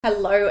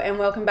Hello and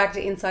welcome back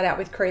to Inside Out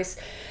with Kris.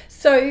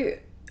 So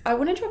I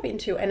want to drop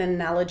into an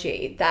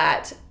analogy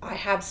that I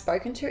have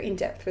spoken to in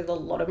depth with a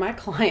lot of my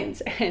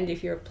clients, and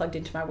if you're plugged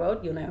into my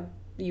world,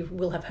 you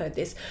will have heard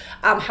this.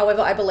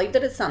 However, I believe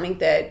that it's something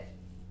that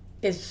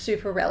is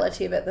super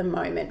relative at the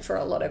moment for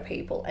a lot of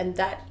people, and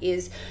that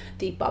is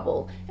the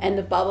bubble and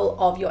the bubble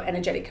of your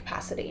energetic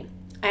capacity.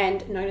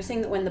 And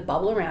noticing that when the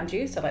bubble around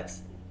you, so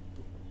let's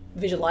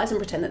visualize and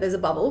pretend that there's a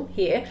bubble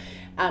here,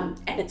 and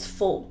it's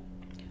full.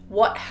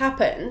 What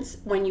happens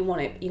when you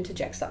want to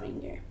interject something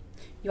new?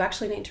 You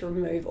actually need to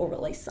remove or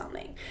release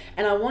something.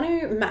 And I want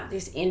to map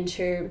this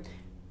into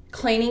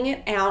cleaning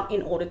it out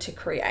in order to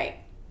create.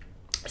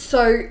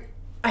 So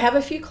I have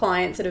a few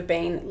clients that have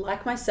been,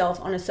 like myself,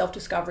 on a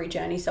self-discovery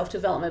journey,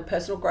 self-development,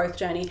 personal growth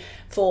journey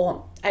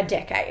for a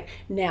decade.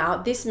 Now,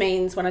 this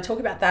means when I talk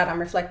about that, I'm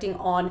reflecting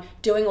on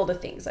doing all the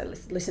things, like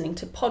listening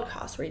to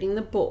podcasts, reading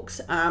the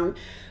books,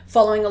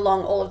 following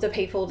along all of the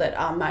people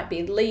that might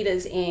be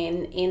leaders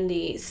in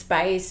the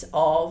space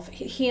of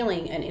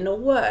healing and inner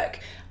work,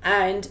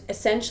 and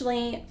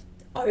essentially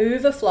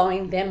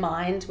overflowing their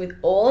mind with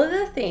all of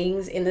the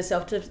things in the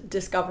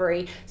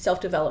self-discovery,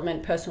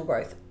 self-development, personal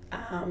growth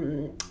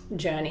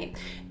journey.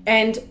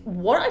 And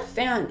what I've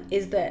found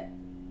is that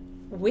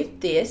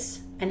with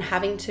this and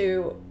having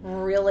to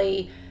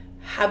really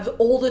have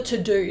all the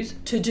to-dos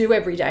to do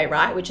every day,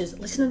 right? Which is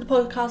listen to the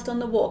podcast on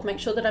the walk, make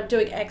sure that I'm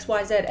doing X,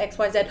 Y, Z,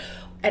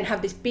 and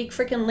have this big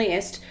freaking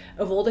list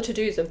of all the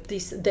to-dos of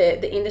this,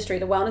 the industry,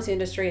 the wellness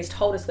industry has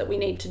told us that we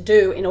need to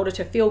do in order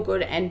to feel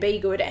good and be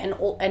good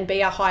and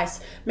be our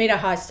highest, meet our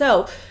highest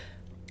self.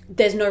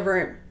 There's no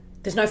room.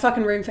 There's no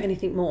fucking room for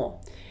anything more.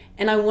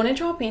 And I want to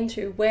drop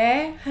into,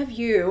 where have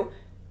you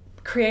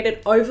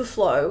created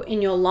overflow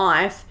in your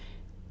life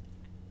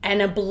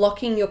and are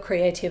blocking your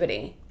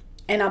creativity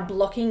and are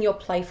blocking your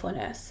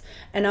playfulness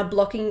and are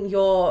blocking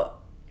your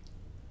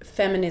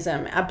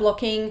feminism, are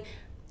blocking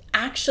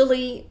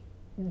actually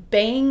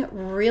being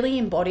really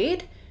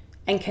embodied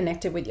and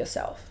connected with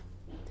yourself?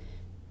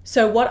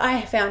 So what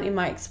I found in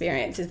my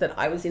experience is that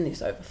I was in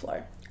this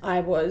overflow. I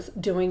was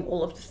doing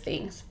all of the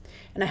things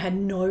and I had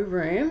no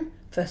room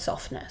for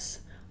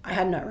softness. I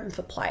had no room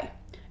for play.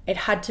 It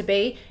had to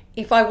be,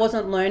 if I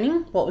wasn't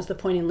learning, what was the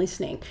point in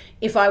listening?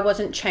 If I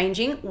wasn't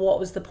changing,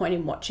 what was the point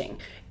in watching?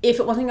 If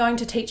it wasn't going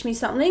to teach me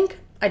something,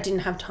 I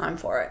didn't have time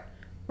for it,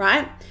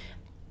 right?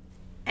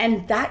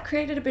 And that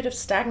created a bit of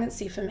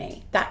stagnancy for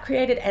me. That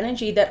created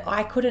energy that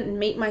I couldn't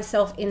meet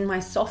myself in my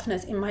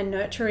softness, in my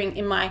nurturing,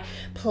 in my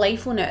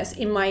playfulness,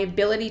 in my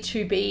ability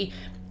to be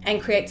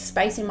and create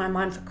space in my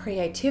mind for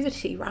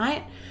creativity,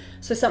 right?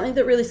 So something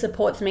that really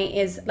supports me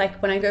is,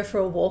 like, when I go for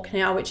a walk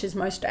now, which is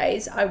most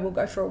days, I will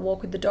go for a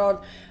walk with the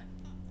dog.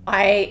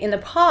 I, in the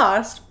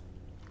past,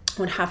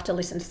 would have to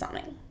listen to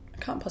something. I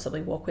can't possibly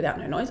walk without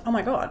no noise. Oh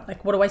my God,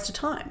 like, what a waste of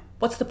time.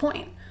 What's the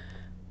point?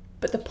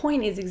 But the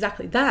point is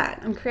exactly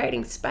that. I'm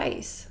creating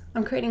space.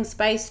 I'm creating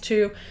space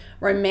to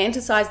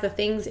romanticize the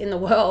things in the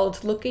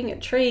world, looking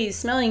at trees,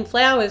 smelling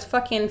flowers,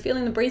 fucking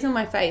feeling the breeze on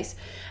my face.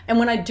 And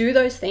when I do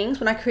those things,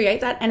 when I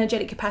create that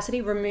energetic capacity,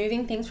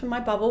 removing things from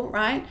my bubble,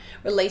 right?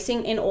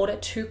 Releasing in order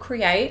to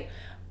create,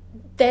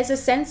 there's a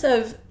sense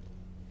of,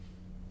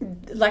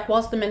 like,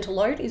 whilst the mental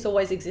load is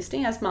always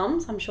existing as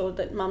mums, I'm sure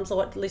that mums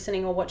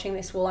listening or watching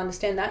this will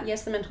understand that.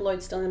 Yes, the mental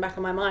load's still in the back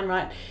of my mind,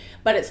 right?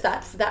 But it's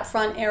that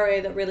front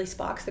area that really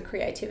sparks the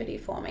creativity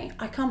for me.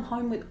 I come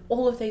home with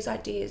all of these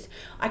ideas.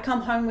 I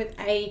come home with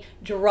a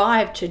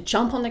drive to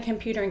jump on the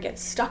computer and get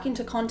stuck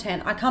into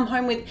content. I come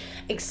home with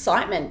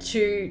excitement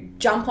to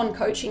jump on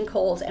coaching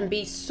calls and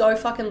be so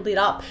fucking lit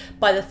up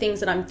by the things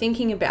that I'm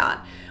thinking about.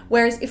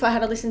 Whereas if I had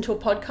to listen to a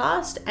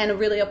podcast and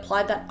really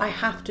applied that, I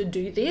have to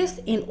do this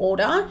in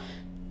order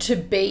to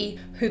be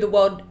who the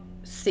world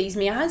sees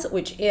me as,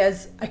 which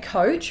is a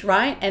coach,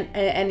 right?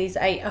 And is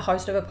a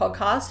host of a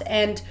podcast,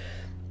 and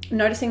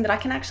noticing that I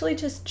can actually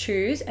just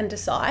choose and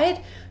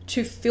decide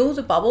to fill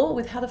the bubble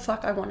with how the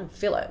fuck I want to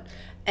fill it.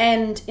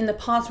 And in the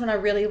past, when I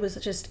really was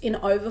just in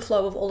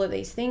overflow of all of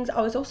these things,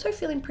 I was also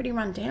feeling pretty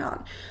run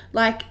down.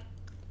 Like,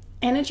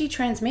 energy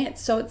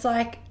transmits. So it's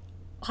like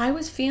I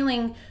was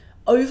feeling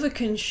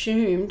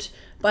overconsumed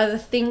by the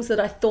things that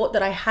I thought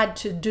that I had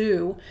to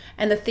do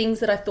and the things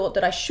that I thought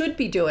that I should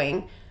be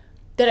doing,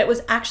 that it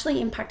was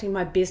actually impacting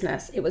my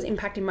business. It was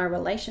impacting my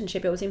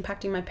relationship. It was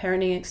impacting my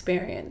parenting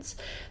experience.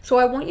 So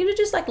I want you to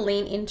just, like,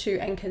 lean into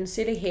and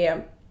consider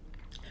here,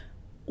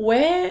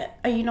 where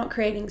are you not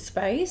creating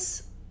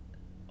space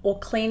or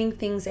cleaning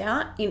things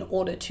out in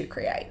order to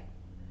create?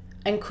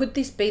 And could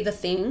this be the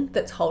thing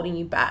that's holding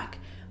you back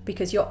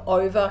because you're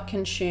over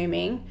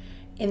consuming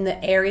in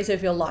the areas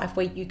of your life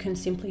where you can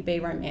simply be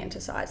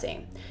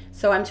romanticizing?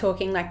 So I'm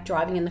talking like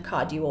driving in the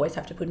car. Do you always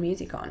have to put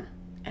music on?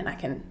 And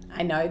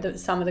I know that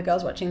some of the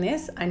girls watching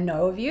this, I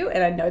know of you,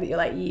 and I know that you're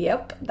like,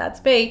 yep,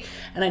 that's me.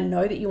 And I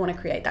know that you want to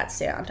create that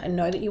sound. I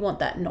know that you want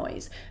that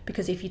noise,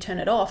 because if you turn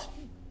it off,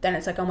 then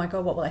it's like, oh my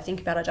God, what will I think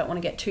about? I don't want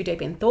to get too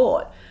deep in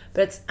thought.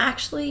 But it's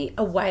actually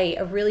a way,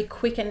 a really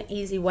quick and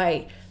easy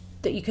way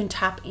that you can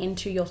tap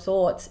into your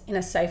thoughts in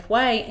a safe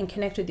way and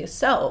connect with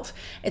yourself.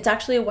 It's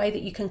actually a way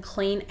that you can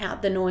clean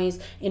out the noise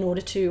in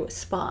order to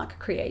spark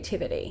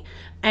creativity.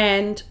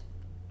 And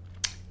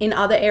in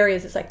other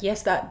areas, it's like,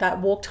 yes, that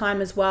walk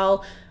time as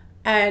well.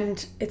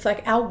 And it's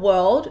like our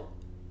world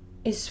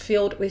is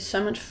filled with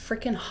so much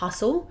freaking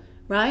hustle,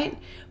 right?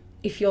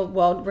 If your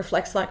world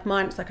reflects like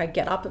mine, it's like I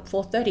get up at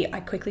 4:30, I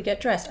quickly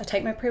get dressed, I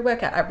take my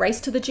pre-workout, I race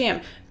to the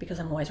gym because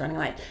I'm always running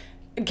late.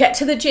 Get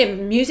to the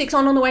gym, music's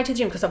on the way to the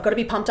gym because I've got to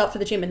be pumped up for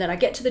the gym, and then I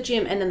get to the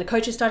gym and then the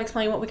coaches start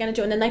explaining what we're going to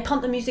do, and then they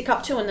pump the music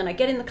up too, and then I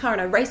get in the car and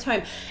I race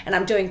home and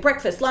I'm doing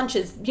breakfast,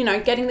 lunches,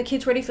 getting the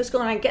kids ready for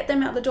school, and I get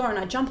them out the door and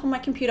I jump on my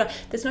computer.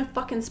 There's no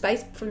fucking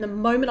space from the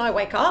moment I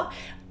wake up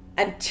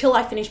until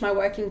I finish my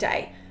working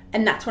day.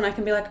 And that's when I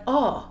can be like,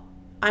 oh,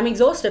 I'm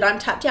exhausted, I'm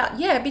tapped out.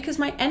 Yeah, because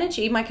my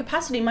energy, my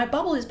capacity, my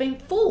bubble is being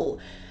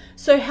full.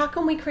 So how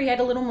can we create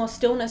a little more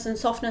stillness and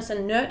softness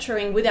and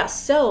nurturing with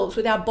ourselves,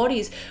 with our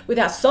bodies, with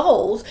our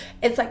souls?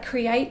 It's like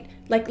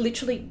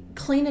literally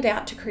clean it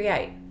out to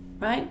create,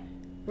 right?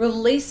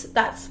 Release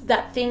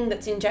that thing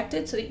that's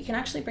injected so that you can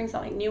actually bring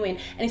something new in.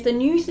 And if the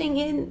new thing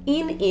in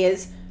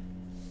is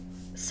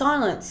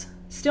silence,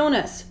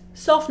 stillness,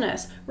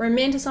 softness,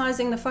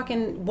 romanticizing the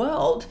fucking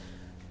world,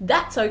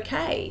 that's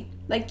okay.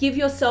 Like, give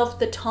yourself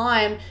the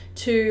time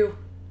to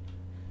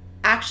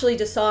actually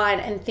decide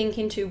and think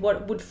into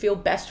what would feel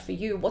best for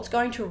you, what's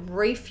going to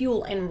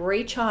refuel and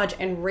recharge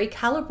and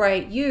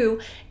recalibrate you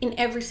in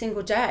every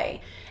single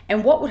day.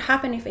 And what would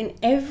happen if in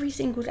every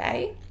single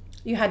day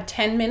you had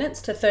 10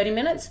 minutes to 30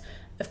 minutes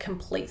of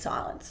complete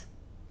silence?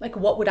 Like,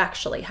 what would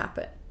actually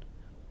happen?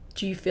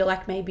 Do you feel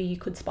like maybe you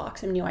could spark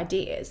some new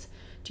ideas?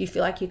 Do you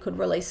feel like you could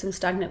release some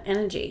stagnant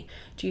energy?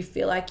 Do you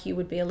feel like you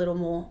would be a little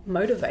more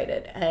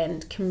motivated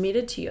and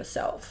committed to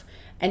yourself?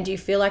 And do you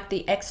feel like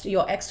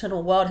your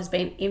external world has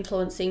been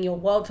influencing your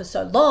world for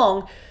so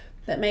long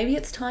that maybe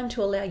it's time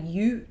to allow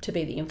you to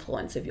be the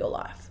influence of your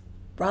life,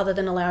 rather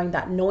than allowing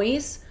that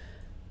noise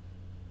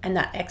and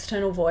that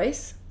external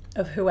voice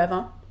of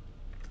whoever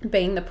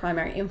being the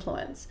primary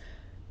influence?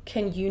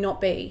 Can you not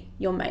be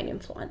your main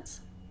influence?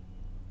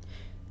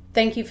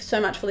 Thank you so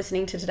much for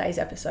listening to today's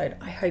episode.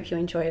 I hope you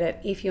enjoyed it.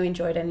 If you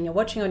enjoyed it and you're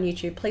watching on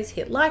YouTube, please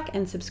hit like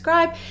and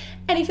subscribe.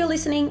 And if you're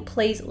listening,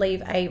 please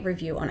leave a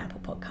review on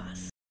Apple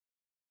Podcasts.